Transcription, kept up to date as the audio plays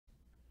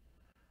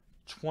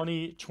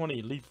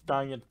2020 Leaf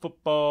Valiant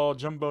Football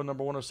Jumbo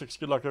number 106.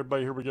 Good luck,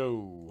 everybody. Here we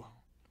go.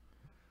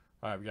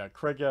 All right, we got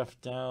Craig F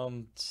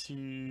down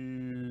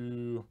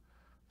to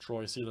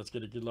Troy C. Let's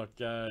get it. Good luck,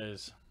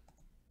 guys.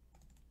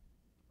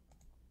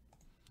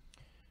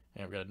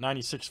 And we got a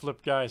 96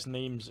 flip, guys.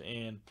 Names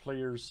and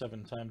players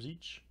 7 times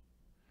each.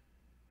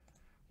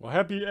 Well,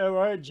 all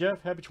right,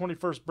 Jeff. Happy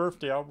 21st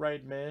birthday. All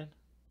right, man.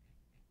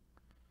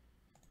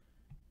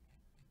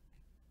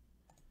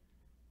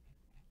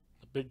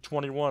 The big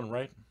 21,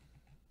 right?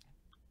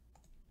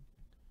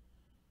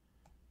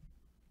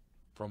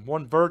 From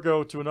one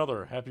Virgo to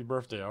another. Happy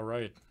birthday. All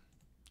right.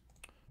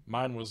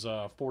 Mine was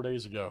 4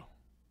 days ago.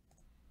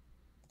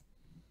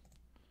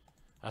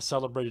 I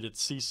celebrated it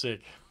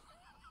seasick.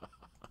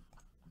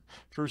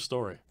 True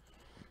story.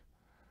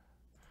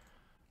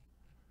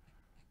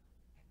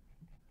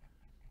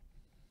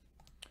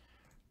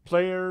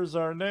 Players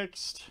are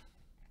next.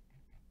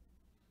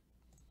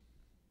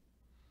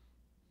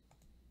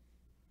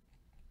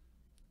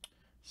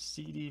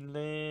 CD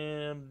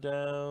Lamb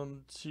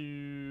down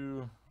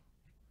to...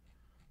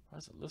 Why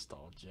is the list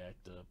all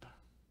jacked up?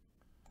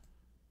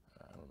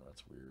 I don't know.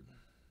 That's weird.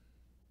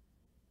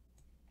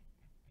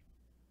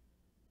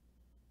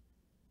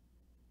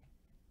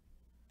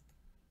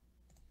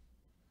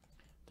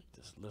 I think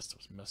this list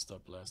was messed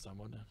up last time,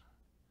 wasn't it?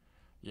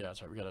 Yeah,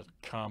 that's right. We got a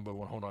combo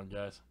one. Hold on,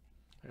 guys.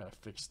 I gotta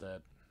fix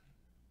that.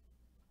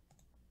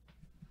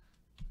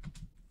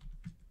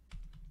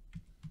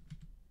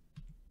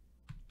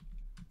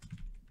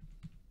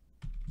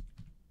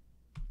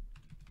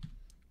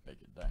 Make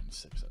it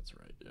 96. That's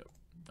right. Yep.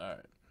 All right.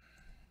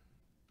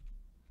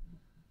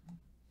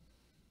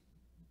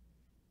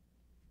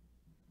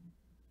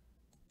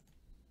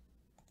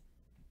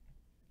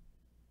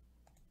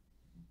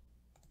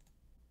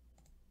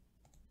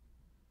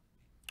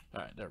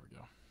 All right, there we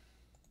go.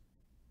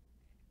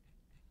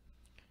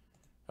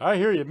 I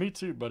hear you. Me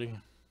too, buddy.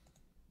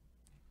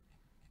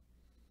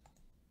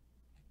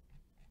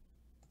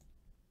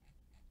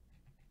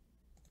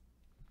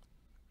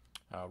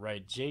 All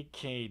right,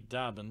 J.K.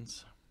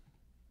 Dobbins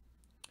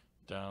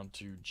down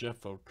to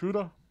Jeff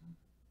Okuda.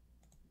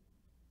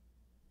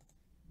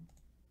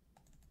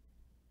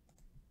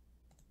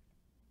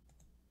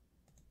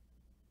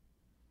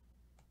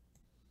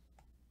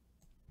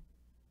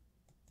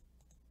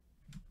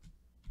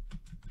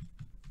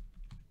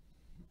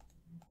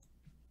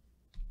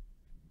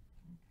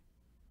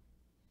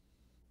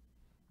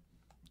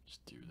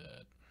 Just do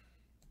that.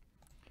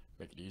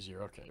 Make it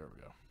easier. Okay, there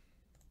we go.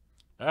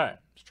 All right,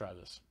 let's try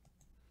this.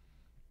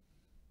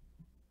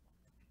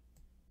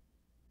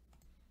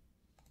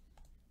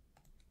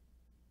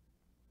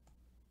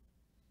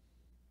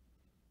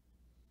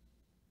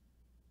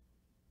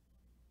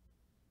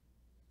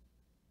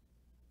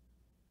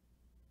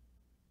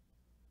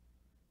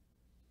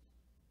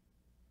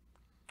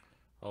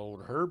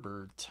 Old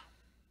Herbert.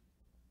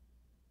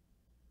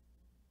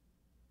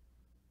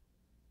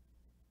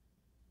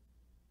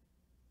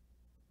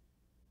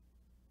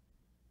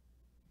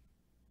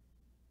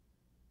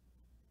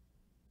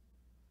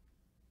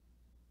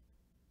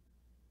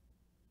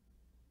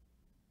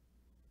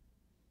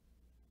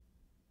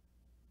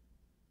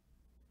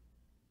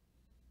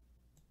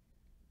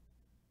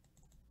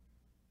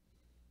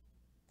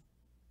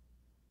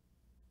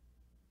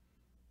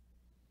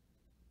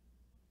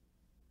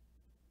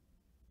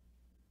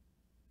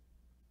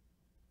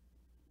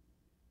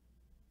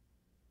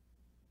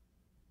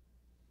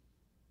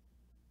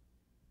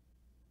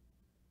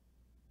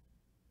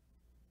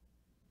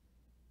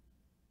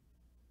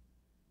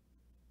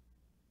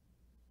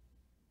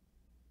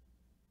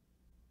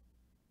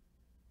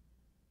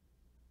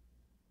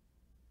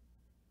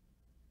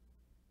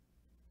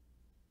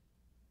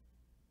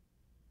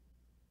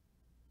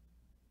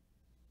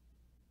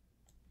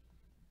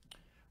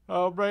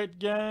 All right,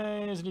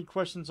 guys. Any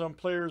questions on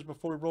players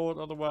before we roll it?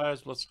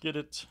 Otherwise, let's get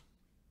it.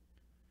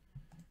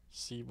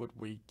 See what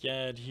we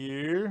got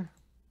here.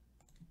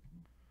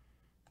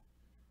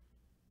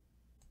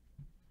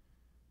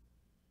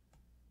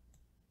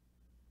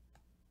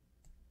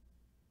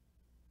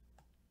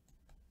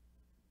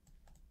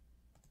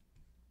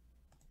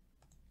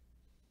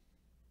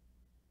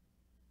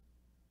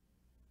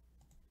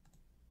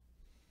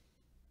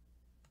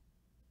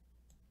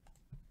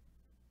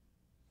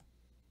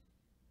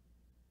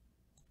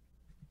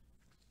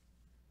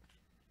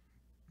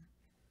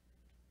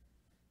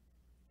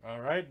 All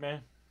right,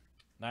 man.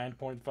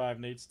 9.5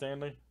 Nate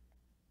Stanley.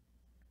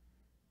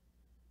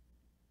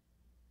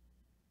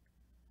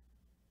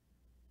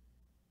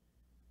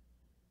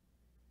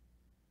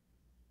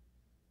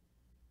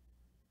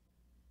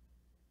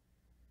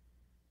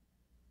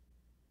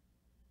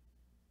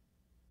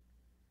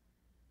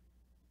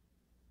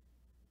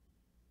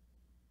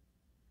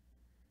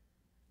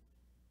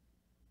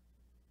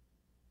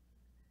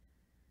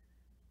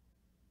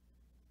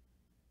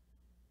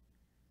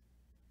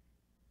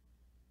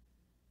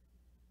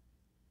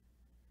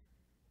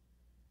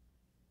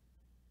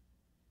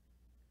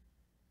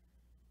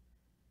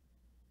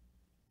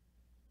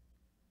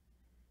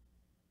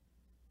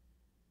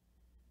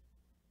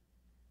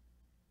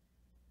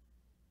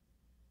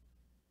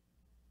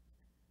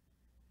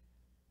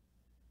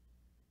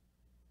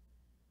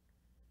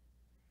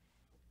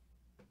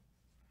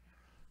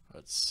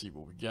 Let's see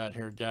what we got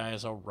here,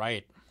 guys. All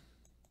right.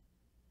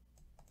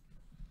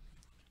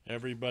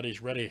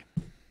 Everybody's ready.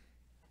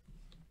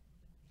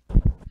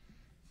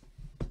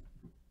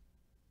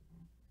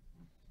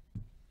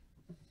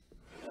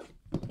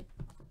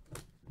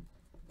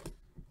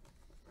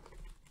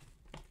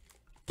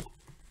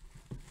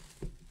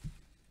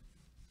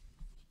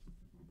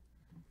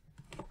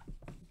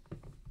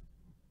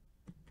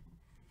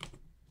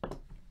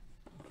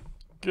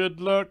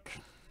 Good luck.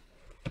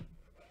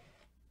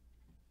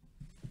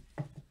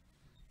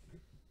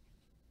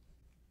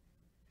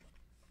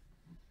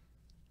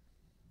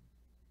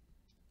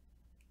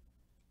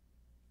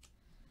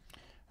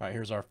 All right,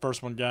 here's our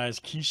first one, guys.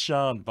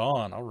 Keyshawn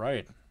Vaughn. All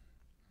right.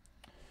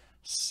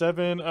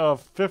 7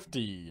 of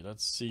 50.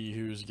 Let's see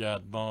who's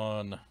got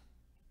Vaughn.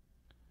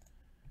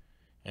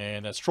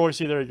 And that's Troy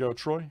C. There you go,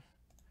 Troy.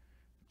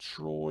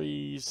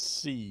 Troy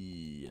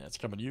C. That's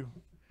coming to you.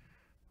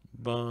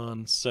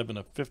 Vaughn, 7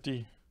 of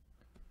 50.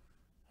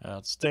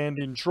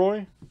 Outstanding,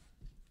 Troy.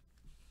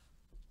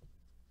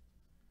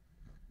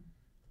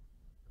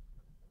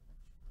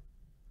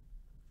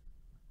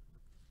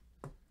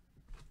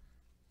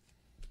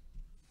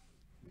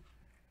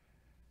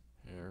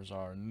 Here's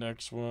our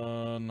next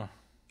one.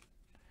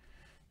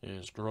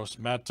 Is Gross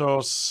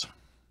Matos.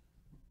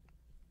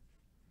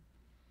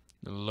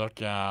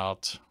 Look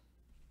out.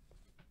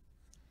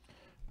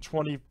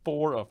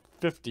 24 of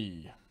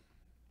 50.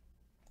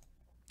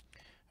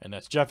 And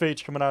that's Jeff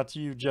H. coming out to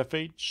you, Jeff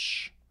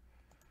H.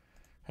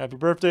 Happy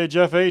birthday,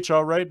 Jeff H.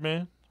 All right,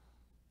 man.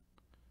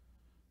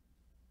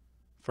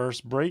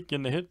 First break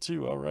in the hit,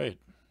 too. All right.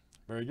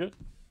 Very good.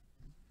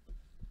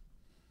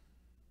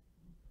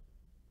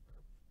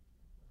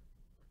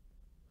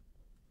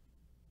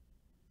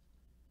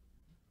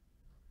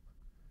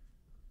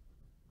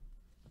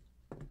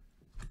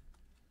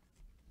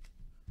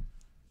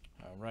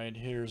 All right,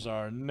 here's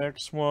our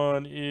next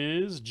one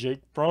is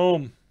Jake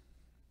Fromm.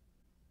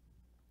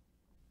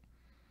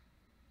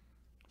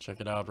 Check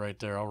it out right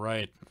there. All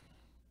right.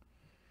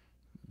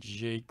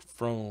 Jake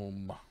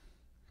Fromm.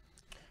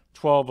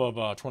 12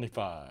 of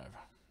 25.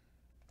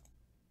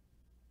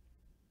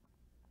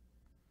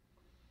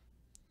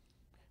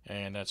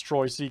 And that's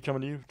Troy C.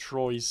 coming to you.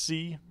 Troy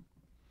C.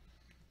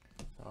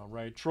 All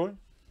right, Troy.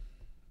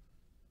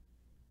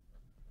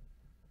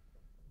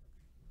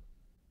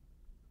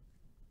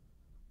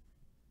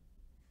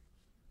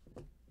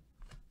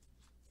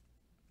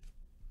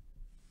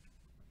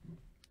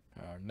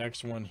 Our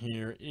next one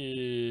here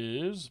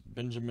is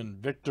Benjamin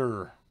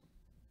Victor.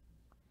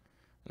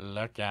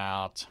 Look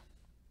out.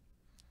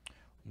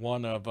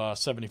 1 of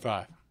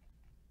 75.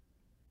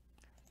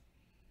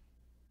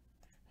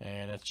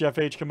 And that's Jeff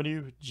H. coming to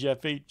you.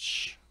 Jeff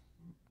H.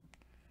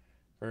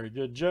 Very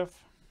good,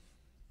 Jeff.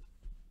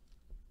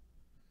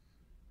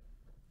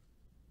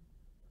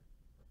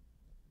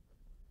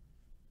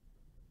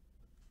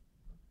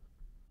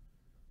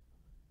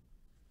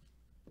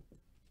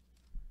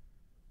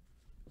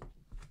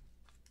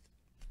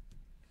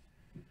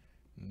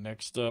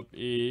 Next up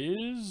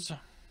is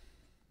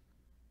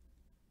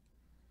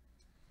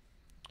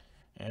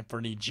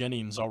Anthony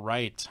Jennings. All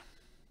right.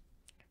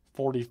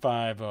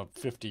 45 of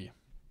 50.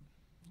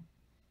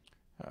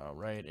 All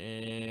right.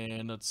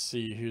 And let's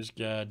see who's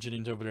got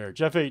Jennings over there.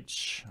 Jeff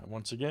H.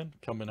 Once again,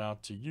 coming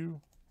out to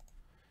you.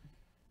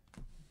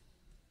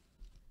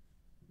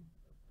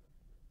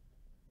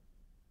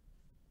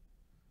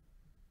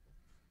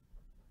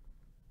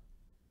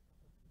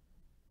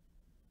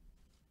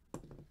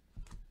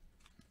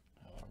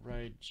 All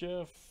right,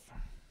 Jeff.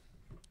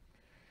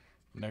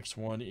 Next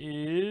one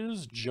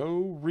is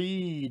Joe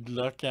Reed.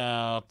 Look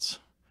out.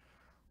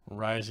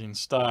 Rising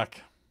stock.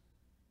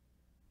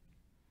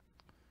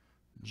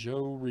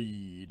 Joe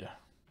Reed.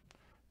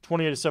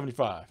 28 of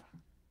 75.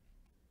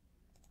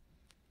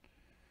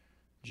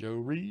 Joe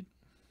Reed.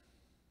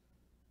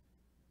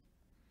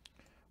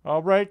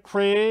 All right,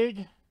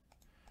 Craig.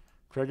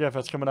 Craig F.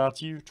 That's coming out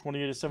to you.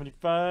 28 of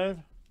 75.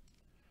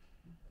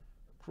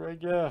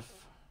 Craig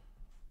F.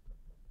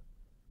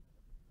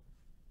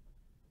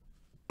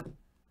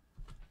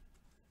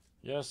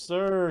 Yes,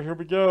 sir. Here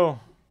we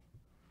go.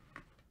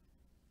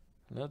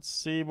 Let's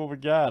see what we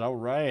got. All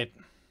right.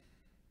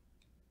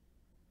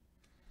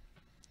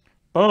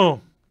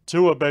 Boom.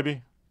 Tua,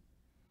 baby.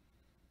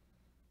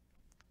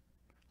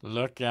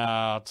 Look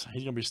out.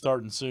 He's going to be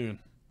starting soon.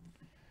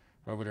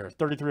 Over there.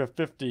 33 of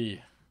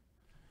 50.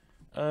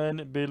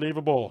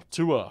 Unbelievable.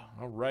 Tua.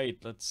 All right.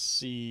 Let's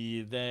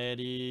see. That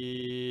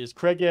is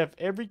Craig F.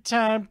 Every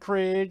time,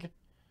 Craig.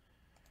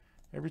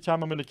 Every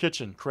time I'm in the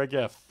kitchen. Craig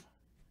F.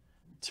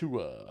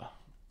 Tua.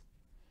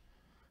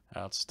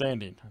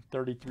 Outstanding.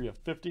 33 of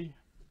 50.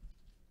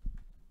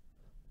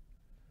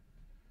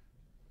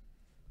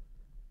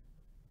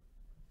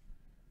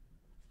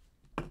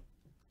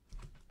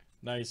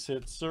 Nice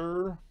hit,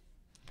 sir.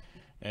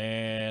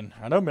 And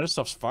I know, man, this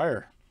stuff's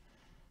fire.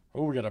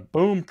 Oh, we got a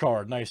boom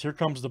card. Nice. Here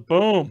comes the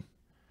boom.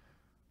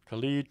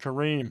 Khalid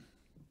Kareem.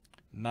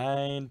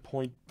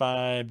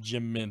 9.5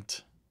 Gem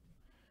Mint.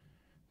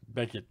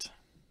 Beckett.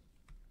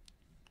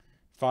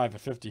 5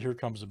 of 50. Here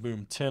comes the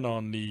boom. 10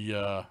 on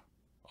the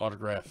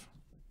autograph.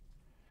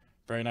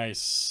 Very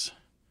nice.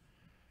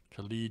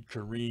 Khalid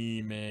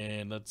Kareem,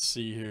 and let's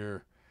see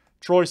here.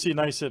 Troy C.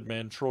 Nice hit,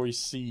 man. Troy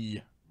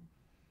C.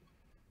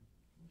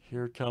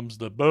 Here comes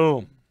the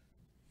boom.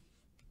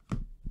 All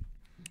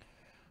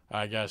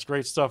right, guys.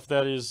 Great stuff.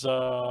 That is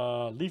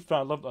Leaf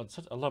Valiant.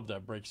 I love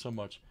that break so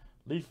much.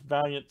 Leaf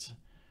Valiant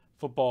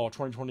Football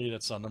 2020.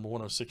 That's number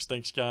 106.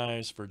 Thanks,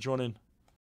 guys, for joining.